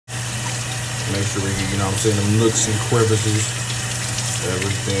Make sure we get, you know what I'm saying, them nooks and crevices,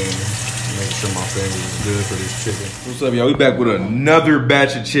 everything. Make sure my family is good for this chicken. What's up, y'all? We back with another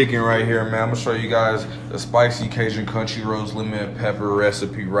batch of chicken right here, man. I'm gonna show you guys the spicy Cajun country roast lemon pepper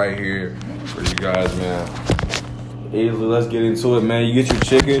recipe right here for you guys, man. Easily, let's get into it, man. You get your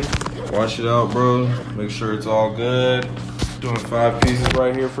chicken, wash it out, bro. Make sure it's all good. Doing 5 pieces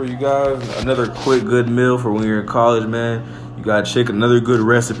right here for you guys. Another quick good meal for when you're in college, man. You got chicken, another good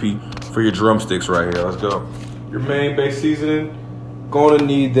recipe for your drumsticks right here. Let's go. Your main base seasoning, gonna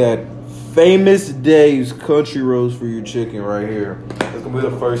need that Famous Dave's country roast for your chicken right here. That's gonna be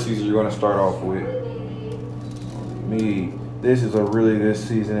the first season you're gonna start off with. This is a really good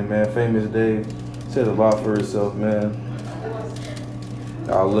seasoning, man. Famous Dave says a lot for itself, man.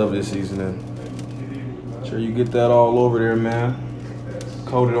 I love this seasoning. Make sure you get that all over there, man.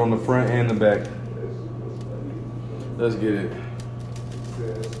 Coat it on the front and the back. Let's get it.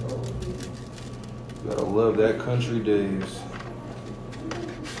 Gotta love that country Dave's.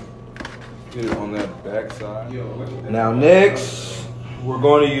 Get it on that back side. Now next, we're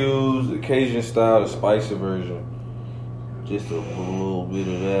going to use the Cajun style, the spicy version. Just a little bit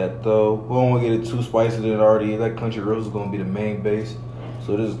of that though. We don't want to get it too spicy than it already is. That country roast is going to be the main base.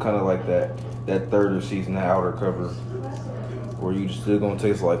 So this is kind of like that third of season, that outer cover. Where you still going to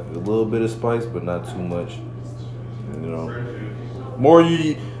taste like a little bit of spice, but not too much. You know.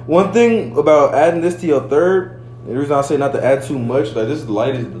 One thing about adding this to your third, the reason I say not to add too much, like this is the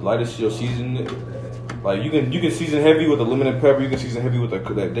lightest you'll season it. Like you can season heavy with the lemon and pepper, you can season heavy with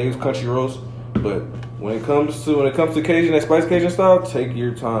that Dave's country roast. But when it comes to Cajun, that spicy Cajun style, take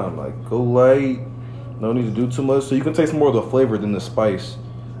your time. Like go light, no need to do too much, so you can taste more of the flavor than the spice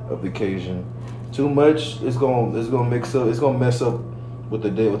of the Cajun. Too much, it's gonna mix up, it's gonna mess up with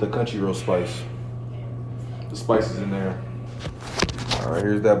the country roast spice. The spice is in there. All right,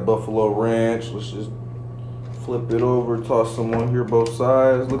 here's that buffalo ranch. Let's just flip it over, toss some on here both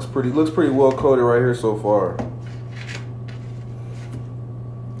sides. Looks pretty well coated right here so far.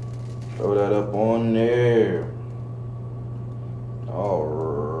 Throw that up on there. All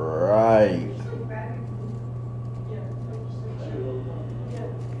right.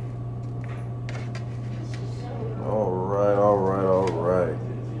 All right.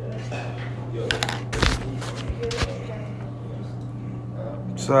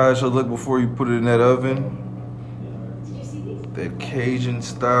 Side should look before you put it in that oven. That Cajun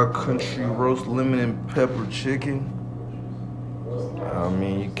style country roast lemon and pepper chicken. I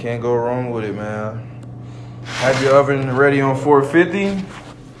mean, you can't go wrong with it, man. Have your oven ready on 450.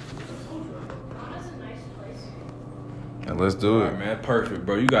 And let's do it. All right, man, perfect,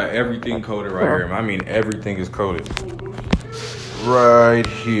 bro. You got everything coated right here, man. I mean, everything is coated. Right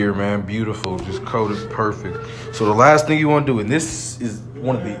here, man. Beautiful, just coated perfect. So the last thing you want to do, and this is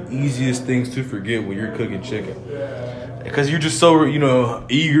one of the easiest things to forget when you're cooking chicken. Because you're just so,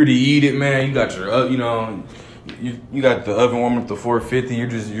 eager to eat it, man. You got your, you got the oven warming up to 450. You're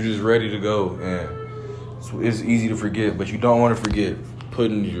just ready to go, and it's easy to forget. But you don't want to forget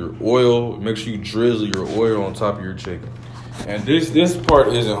putting your oil. Make sure you drizzle your oil on top of your chicken. And this part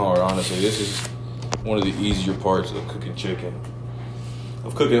isn't hard, honestly. This is one of the easier parts of cooking chicken. I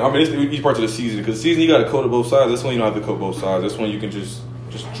mean, it's each part of the season. Because the season you got to coat it both sides. This one you don't have to coat both sides. This one you can just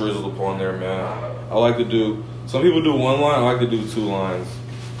drizzle upon there, man. I like to do. Some people do 1 line. I like to do 2 lines.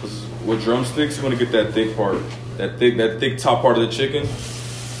 Because with drumsticks, you want to get that thick part, that thick top part of the chicken,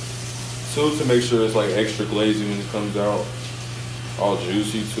 too, to make sure it's like extra glazy when it comes out, all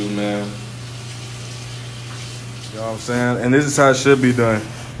juicy too, man. You know what I'm saying? And this is how it should be done.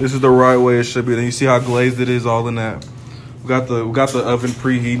 This is the right way it should be done. You see how glazed it is, all in that. We got the oven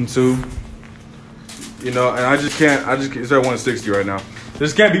preheating too. And it's at 160 right now.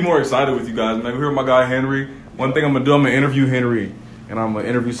 Just can't be more excited with you guys, man. We're here with my guy Henry. One thing I'm gonna do, I'm gonna interview Henry, and I'm gonna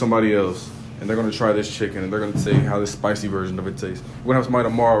interview somebody else, and they're gonna try this chicken, and they're gonna say how this spicy version of it tastes. We're gonna have somebody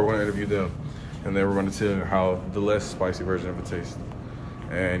tomorrow. We're gonna interview them, and then we're gonna tell you how the less spicy version of it tastes.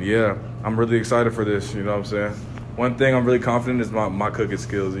 And yeah, I'm really excited for this. You know what I'm saying? One thing I'm really confident is my cooking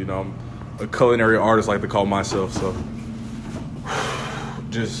skills. I'm a culinary artist, like to call myself. So,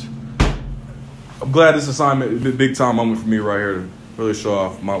 I'm glad this assignment is a big time moment for me right here to really show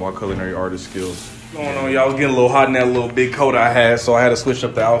off my culinary artist skills. What's going on, y'all? I was getting a little hot in that little big coat I had, so I had to switch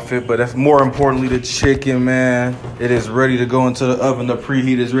up the outfit. But that's more importantly, the chicken, man. It is ready to go into the oven. The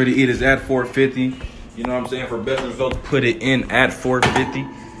preheat is ready. It is at 450. You know what I'm saying? For best results, put it in at 450. You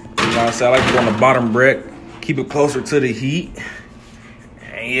know what I'm saying? I like to go on the bottom bracket, keep it closer to the heat.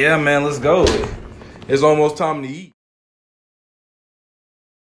 And yeah, man, let's go. It's almost time to eat.